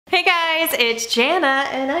guys, it's Jana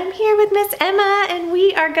and I'm here with Miss Emma and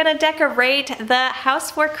we are gonna decorate the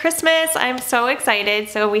house for Christmas. I'm so excited.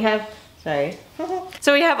 So we have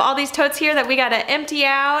all these totes here that we gotta empty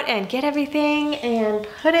out and get everything and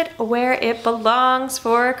put it where it belongs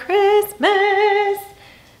for Christmas.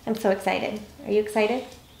 I'm so excited. Are you excited?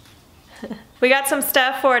 We got some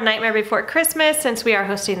stuff for Nightmare Before Christmas since we are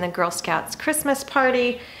hosting the Girl Scouts Christmas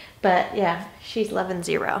party. But yeah, she's loving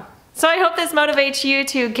zero. So I hope this motivates you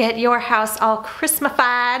to get your house all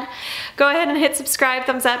Christmasified. Go ahead and hit subscribe,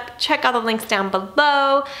 thumbs up, check all the links down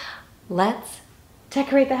below. Let's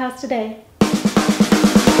decorate the house today.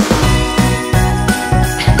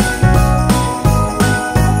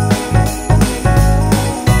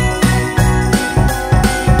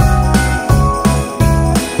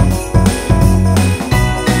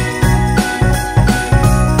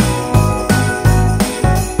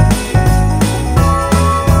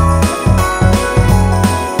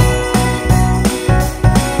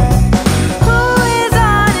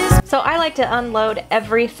 To unload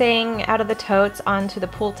everything out of the totes onto the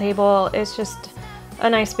pool table. It's just a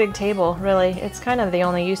nice big table, really. It's kind of the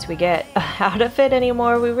only use we get out of it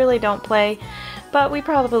anymore. We really don't play, but we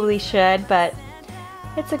probably should, but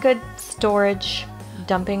it's a good storage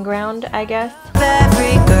dumping ground, I guess.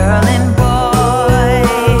 Every girl and boy,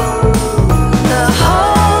 the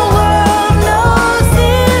whole world knows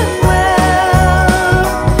it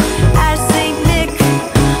well, as Saint Nick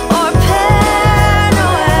or Père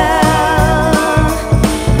Noël,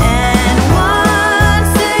 and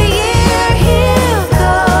once a year he'll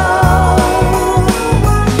go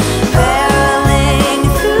barreling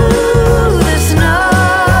through the snow.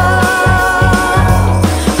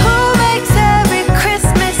 Who makes every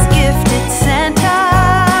Christmas gift? It's Santa.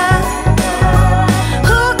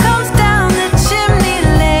 Who comes down the chimney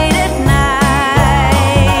late at night?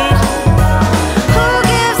 Who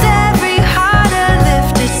gives every heart a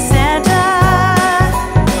lift? It's Santa.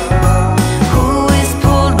 Who is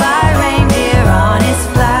pulled by reindeer on his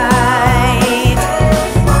flight?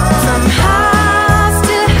 From house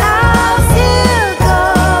to house he'll go,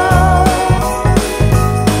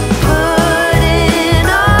 putting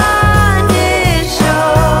on his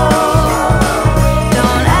show.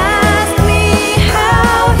 Don't ask me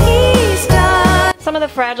how he's done. Some of the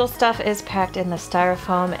fragile stuff is packed in the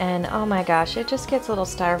styrofoam, and oh my gosh, it just gets little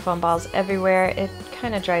styrofoam balls everywhere. It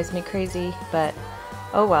kind of drives me crazy, but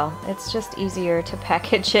oh well. It's just easier to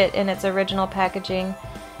package it in its original packaging,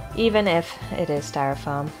 even if it is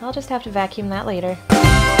styrofoam. I'll just have to vacuum that later.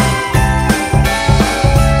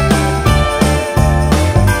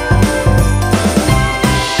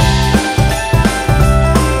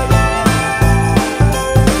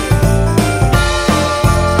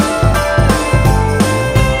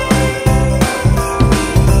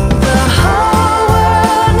 The whole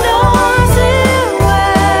world knows it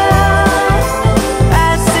well,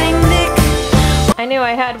 as Saint Nick. I knew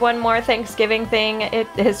I had one more Thanksgiving thing. It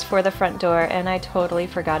is for the front door, and I totally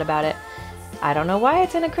forgot about it. I don't know why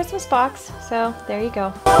it's in a Christmas box, so there you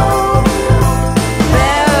go.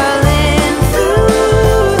 Barreling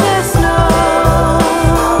through the snow,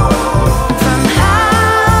 from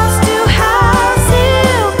house to house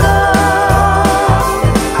he'll go.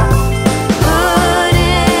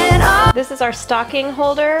 This is our stocking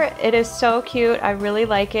holder. It is so cute. I really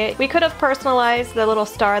like it. We could have personalized the little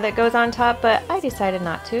star that goes on top, but I decided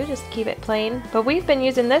not to, just keep it plain. But we've been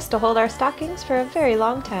using this to hold our stockings for a very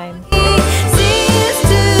long time. Seems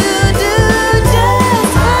to do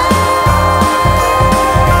just fine.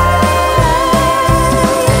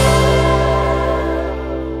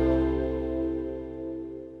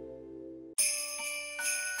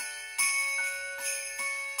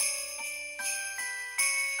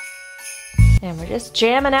 And we're just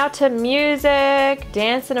jamming out to music,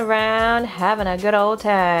 dancing around, having a good old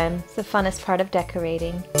time. It's the funnest part of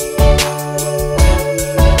decorating.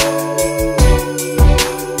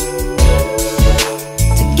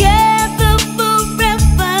 Together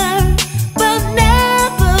forever, but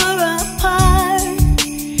never apart.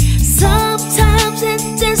 Sometimes in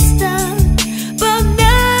distance, but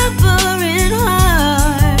never in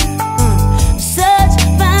heart. Such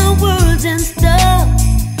fine words and stuff,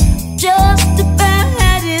 just about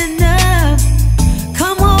had enough.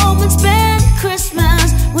 Come home and spend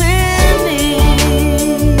Christmas with me.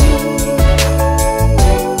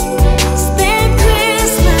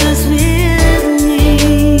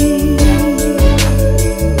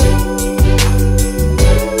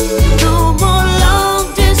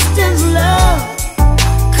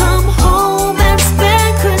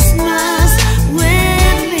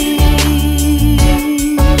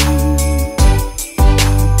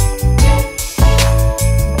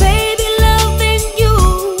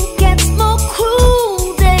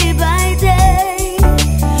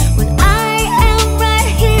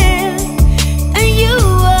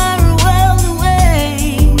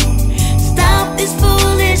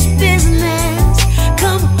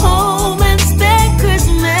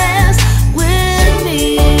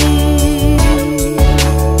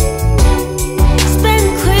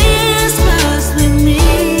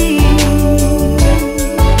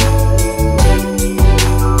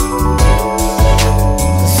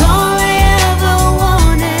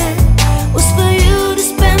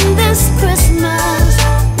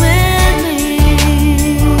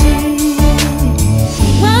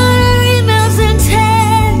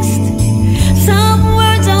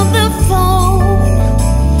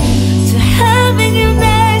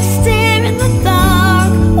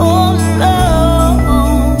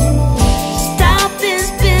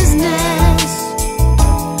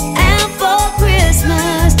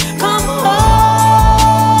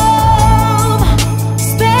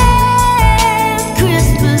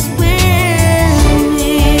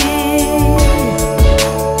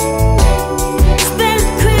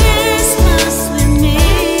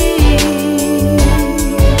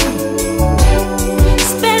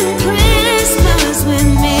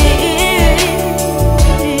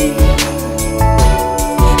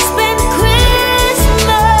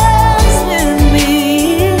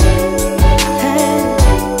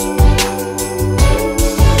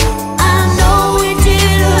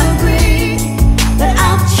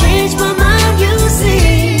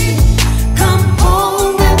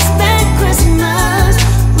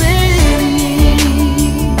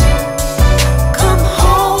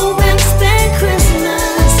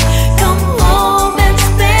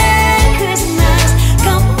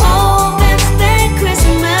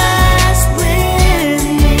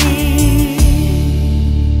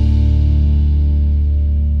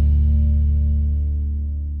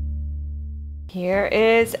 Here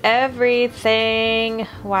is everything.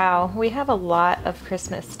 Wow, we have a lot of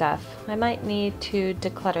Christmas stuff. I might need to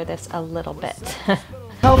declutter this a little bit.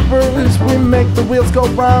 Helpers, we make the wheels go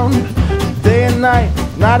round. Day and night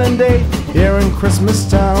and day, here in Christmas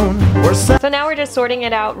Town. So now we're just sorting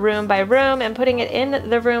it out room by room and putting it in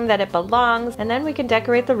the room that it belongs, and then we can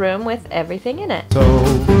decorate the room with everything in it. So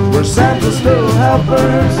we're Santa's little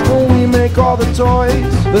helpers, we make all the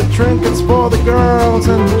toys, the trinkets for the girls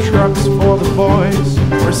and the trucks for the boys.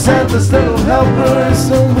 We're Santa's little helpers,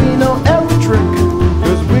 and we know every trick,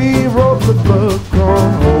 'cause we wrote the book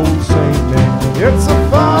on old Saint Nick. It's a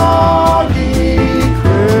foggy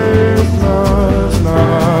Christmas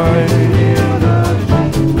night,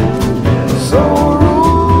 so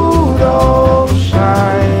Rudolph,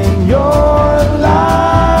 shine your light.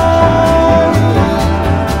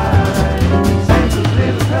 Santa's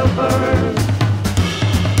little helper,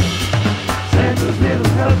 Santa's little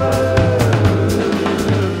helper.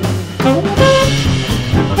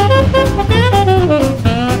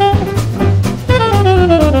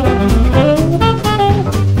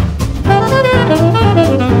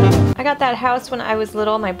 I got that house when I was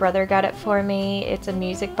little. My brother got it for me. It's a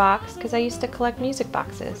music box because I used to collect music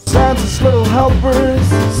boxes. Santa's little helpers,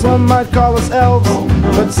 some might call us elves,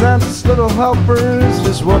 but Santa's little helpers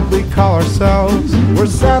is what we call ourselves. We're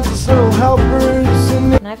Santa's little helpers.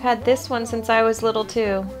 And I've had this one since I was little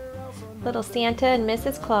too. Little Santa and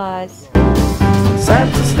Mrs. Claus.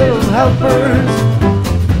 Santa's little helpers.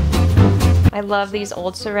 I love these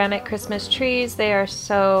old ceramic Christmas trees. They are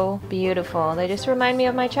so beautiful. They just remind me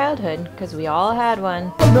of my childhood because we all had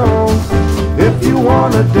one. No, if you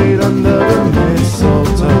want a date under the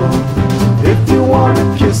mistletoe, if you want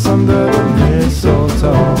a kiss under the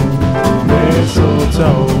mistletoe,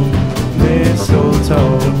 mistletoe,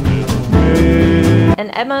 mistletoe.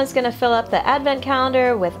 And Emma is gonna fill up the advent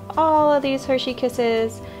calendar with all of these Hershey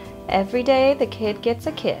Kisses. Every day the kid gets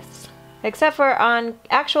a kiss. Except for on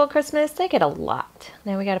actual Christmas, they get a lot.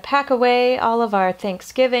 Now we gotta pack away all of our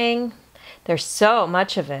Thanksgiving. There's so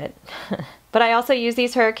much of it. But I also use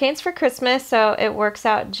these hurricanes for Christmas, so it works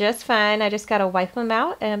out just fine. I just gotta wipe them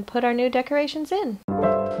out and put our new decorations in.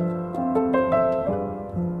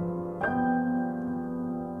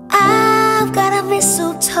 I've got a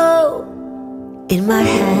mistletoe in my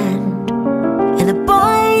hand, and the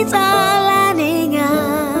boys are lining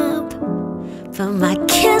up for my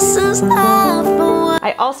kisses all for one.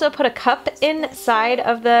 I also put a cup inside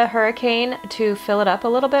of the hurricane to fill it up a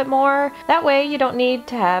little bit more. That way you don't need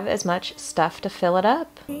to have as much stuff to fill it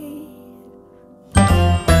up. He's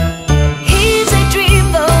a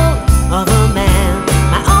dreamboat of a man,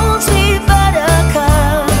 my own sweet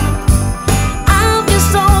buttercup. I'm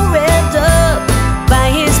just so wrapped up by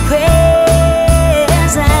his presence.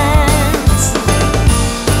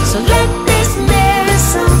 So let this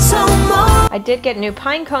mistletoe more. I did get new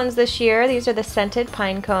pine cones this year. These are the scented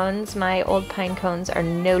pine cones. My old pine cones are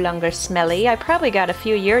no longer smelly. I probably got a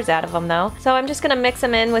few years out of them though. So I'm just gonna mix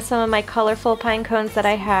them in with some of my colorful pine cones that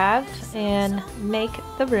I have and make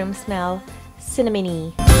the room smell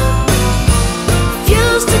cinnamony.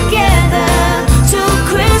 Fused together to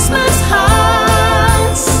Christmas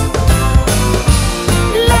hearts.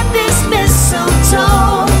 Let this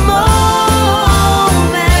mistletoe moment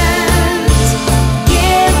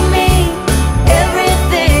give me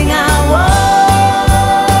everything I want.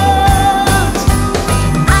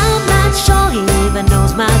 I'm not sure he even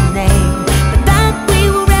knows my name, but that we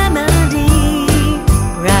will remedy.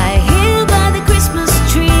 Right here by the Christmas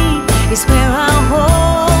tree is where I'll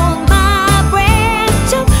hold my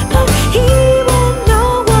breath, but he won't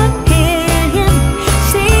know what hit him.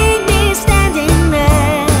 See me standing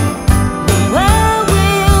there, the world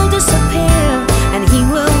will disappear and he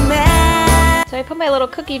will melt. So I put my little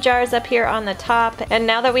cookie jars up here on the top, and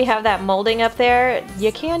now that we have that molding up there,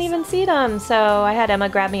 you can't even see them. So I had Emma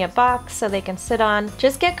grab me a box so they can sit on.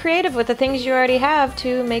 Just get creative with the things you already have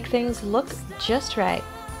to make things look just right.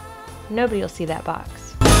 Nobody will see that box.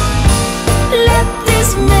 Let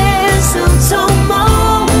this mistletoe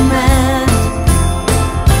moment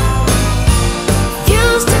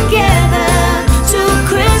fuse together to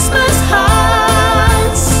Christmas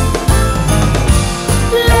hearts.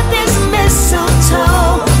 Let this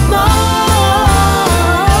mistletoe moment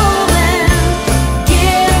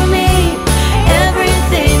give me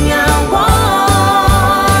everything I want.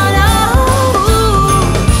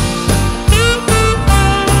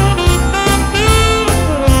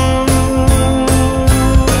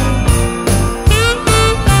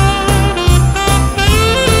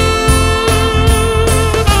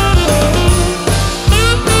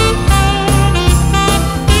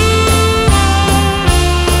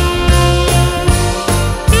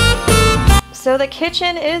 So the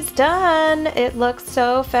kitchen is done. It looks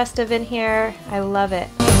so festive in here. I love it.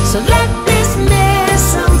 So let this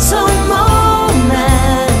mistletoe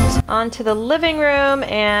moment. On to the living room,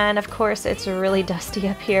 and of course it's really dusty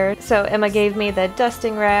up here. So Emma gave me the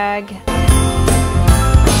dusting rag.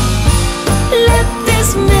 Let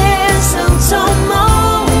this mistletoe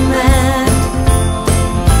moment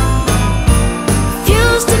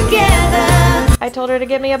fuse together. I told her to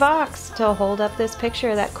get me a box to hold up this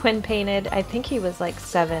picture that Quinn painted. I think he was like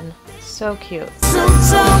 7. So cute.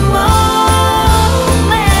 Mistletoe moment.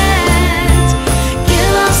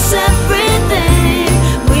 Give us everything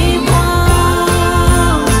we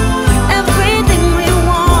want. Everything we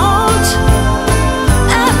want.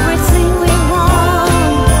 Everything we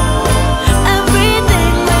want.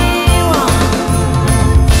 Everything we want.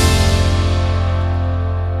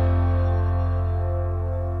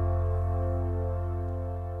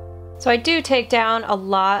 So I do take down a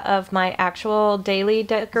lot of my actual daily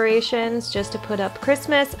decorations just to put up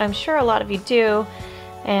Christmas. I'm sure a lot of you do.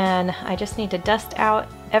 And I just need to dust out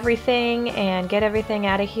everything and get everything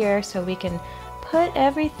out of here so we can put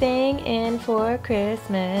everything in for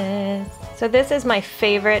Christmas. So this is my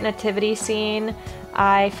favorite nativity scene.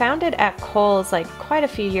 I found it at Kohl's like quite a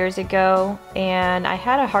few years ago, and I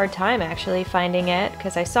had a hard time actually finding it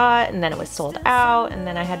because I saw it and then it was sold out, and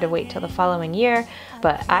then I had to wait till the following year,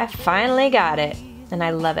 but I finally got it and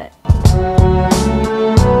I love it.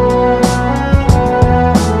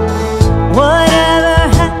 Whatever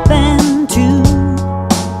happened to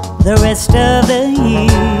the rest of the year?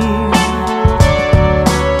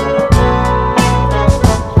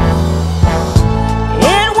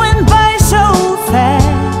 It went by so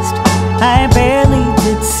fast, I barely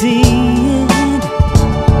did see it.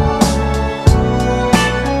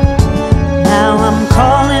 Now I'm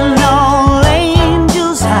calling all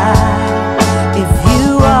angels high, if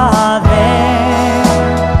you are there.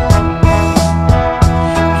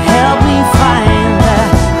 Help me find the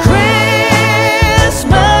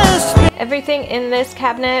Christmas. Everything in this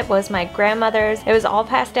cabinet was my grandmother's. It was all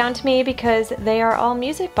passed down to me because they are all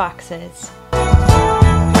music boxes. The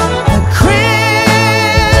Christmas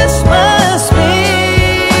spirit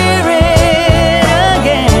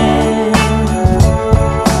again.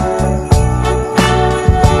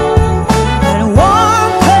 That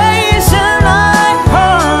warm place in my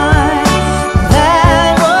heart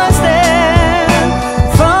that was there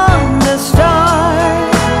from the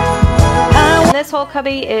start. And this whole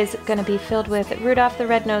cubby is going to be filled with Rudolph the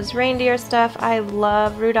Red-Nosed Reindeer stuff. I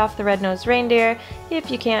love Rudolph the Red-Nosed Reindeer, if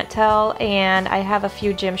you can't tell, and I have a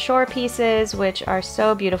few Jim Shore pieces which are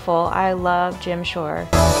so beautiful. I love Jim Shore.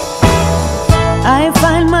 I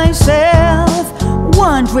find myself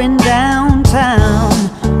wandering downtown,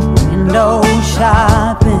 window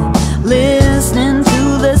shopping, listening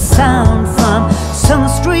to the sound from some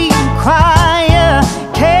street choir,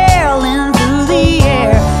 caroling through the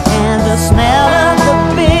air, and the smell of the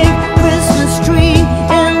big Christmas tree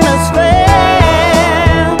in the square.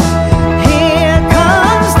 Here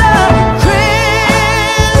comes the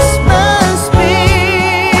Christmas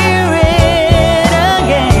spirit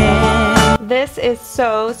again. This is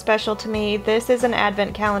so special to me. This is an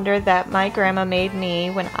advent calendar that my grandma made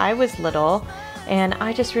me when I was little, and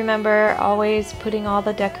I just remember always putting all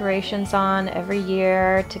the decorations on every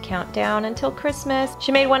year to count down until Christmas.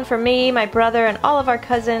 She made one for me, my brother, and all of our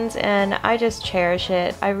cousins, and I just cherish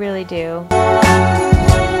it. I really do.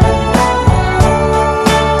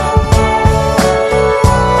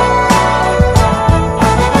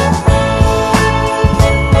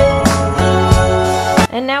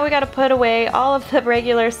 And now we gotta put away all of the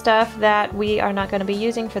regular stuff that we are not gonna be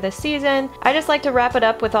using for this season. I just like to wrap it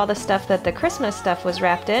up with all the stuff that the Christmas stuff was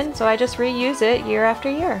wrapped in, so I just reuse it year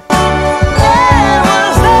after year. There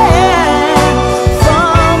was there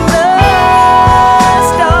from the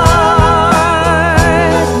start,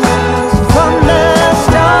 from the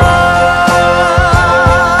start.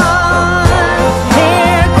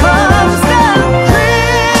 Here comes the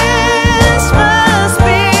Christmas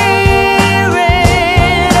spirit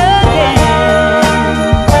again.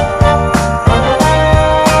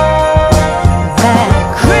 That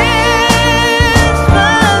Christmas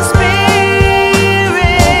spirit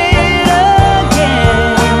again.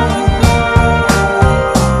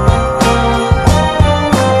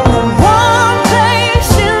 One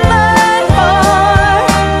place in my heart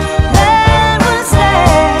that was there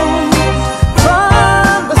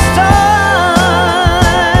from the start.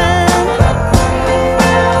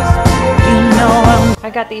 You know I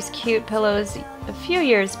got these cute pillows a few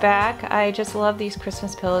years back. I just love these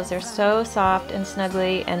Christmas pillows. They're so soft and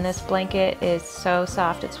snuggly, and this blanket is so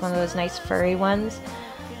soft. It's one of those nice furry ones.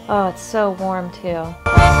 Oh, it's so warm too.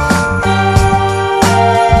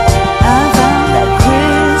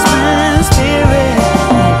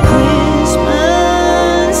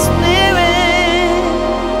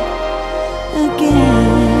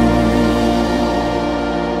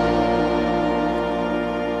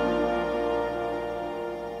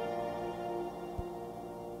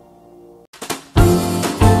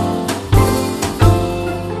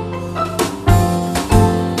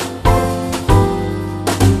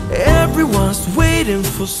 Waiting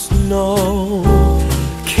for snow,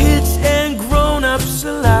 kids and grown-ups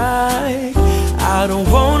alike. I don't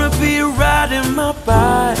wanna be riding my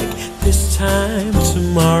bike this time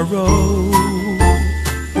tomorrow.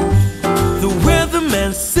 The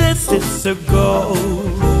weatherman says it's a go,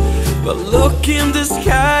 but look in the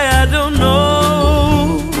sky, I don't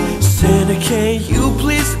know. Santa, can you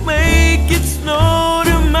please make it snow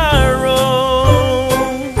tomorrow?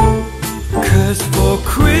 'Cause for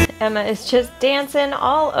Christmas Emma is just dancing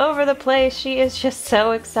all over the place. She is just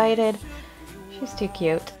so excited. She's too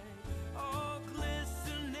cute.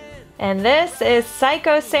 And this is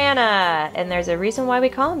Psycho Santa, and there's a reason why we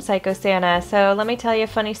call him Psycho Santa. So let me tell you a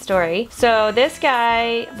funny story. So this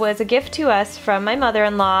guy was a gift to us from my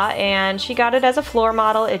mother-in-law, and she got it as a floor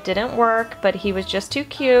model. It didn't work, but he was just too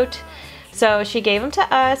cute. So she gave him to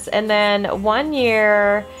us, and then one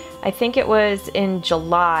year, I think it was in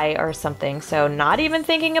July or something, so not even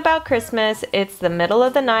thinking about Christmas, it's the middle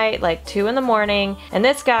of the night, like 2 in the morning, and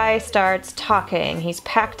this guy starts talking. He's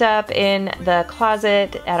packed up in the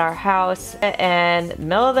closet at our house, and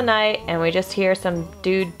middle of the night, and we just hear some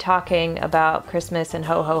dude talking about Christmas and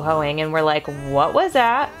ho-ho-hoing, and we're like, what was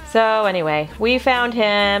that? So anyway, we found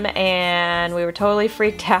him, and we were totally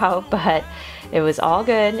freaked out, but it was all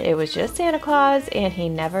good. It was just Santa Claus, and he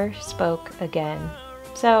never spoke again.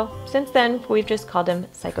 So since then, we've just called him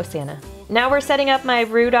Psycho Santa. Now we're setting up my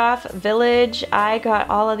Rudolph village. I got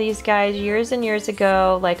all of these guys years and years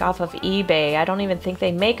ago, like off of eBay. I don't even think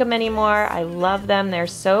they make them anymore. I love them. They're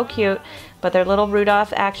so cute, but they're little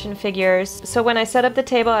Rudolph action figures. So when I set up the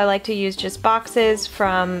table, I like to use just boxes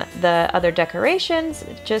from the other decorations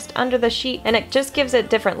just under the sheet, and it just gives it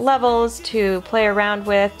different levels to play around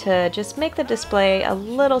with to just make the display a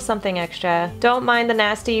little something extra. Don't mind the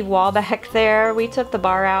nasty wall back there. We took the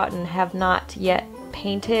bar out and have not yet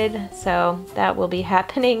painted, so that will be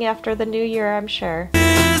happening after the new year, I'm sure.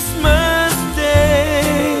 Christmas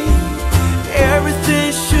Day,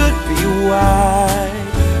 everything should be white,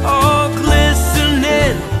 all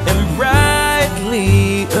glistening and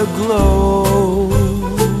brightly aglow.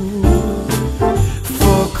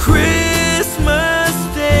 For Christmas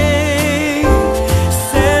Day,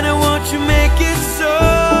 Santa, won't you make it so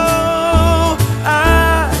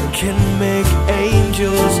I can make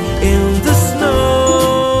angels in the snow.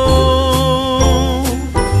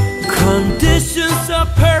 Conditions are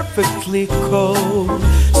perfectly cold,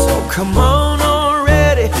 so come on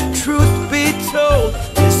already. Truth be told,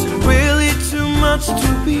 is it really too much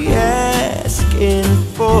to be asking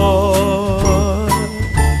for?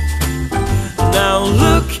 Now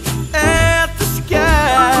look at the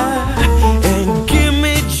sky and give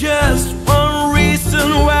me just one reason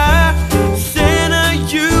why, Santa,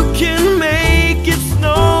 you can make it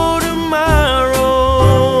snow tomorrow.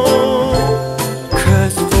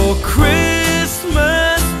 'Cause for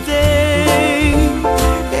Christmas Day,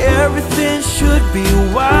 everything should be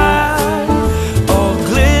white, all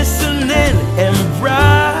glistening and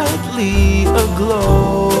brightly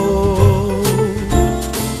aglow.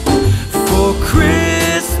 For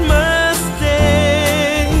Christmas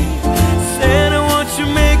Day, Santa, won't you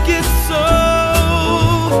make it so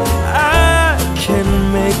I can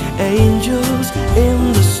make angels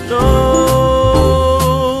in the snow.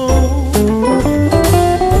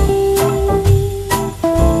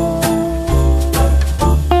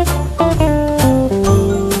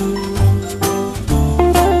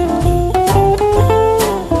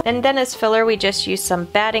 And then as filler, we just use some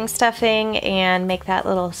batting stuffing and make that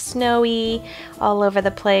little snowy all over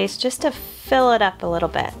the place just to fill it up a little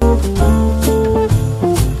bit.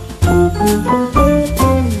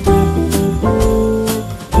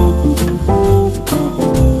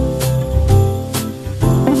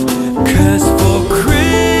 'Cause for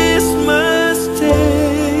Christmas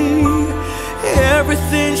Day,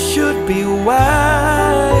 everything should be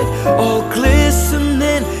white, all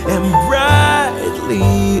glistening and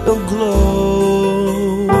brightly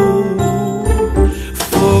aglow.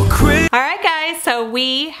 For Christmas. All right, guys, so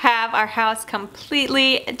we have our house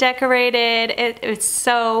completely decorated. It was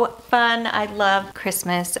so fun. I love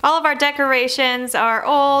Christmas. All of our decorations are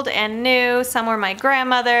old and new. Some were my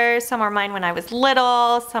grandmother's, some were mine when I was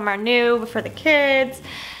little, some are new for the kids.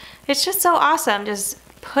 It's just so awesome just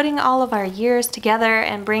putting all of our years together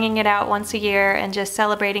and bringing it out once a year and just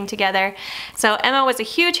celebrating together. So Emma was a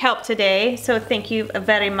huge help today, so thank you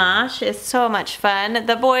very much. It's so much fun.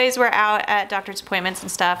 The boys were out at doctor's appointments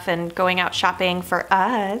and stuff and going out shopping for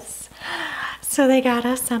us. So they got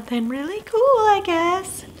us something really cool, I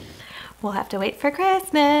guess. We'll have to wait for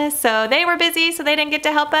Christmas. So they were busy, so they didn't get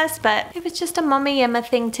to help us, but it was just a Mommy Emma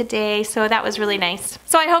thing today, so that was really nice.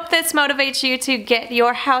 So I hope this motivates you to get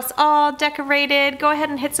your house all decorated. Go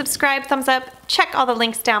ahead and hit subscribe, thumbs up, check all the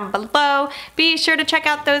links down below. Be sure to check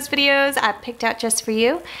out those videos I picked out just for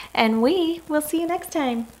you, and we will see you next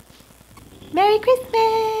time. Merry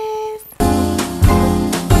Christmas!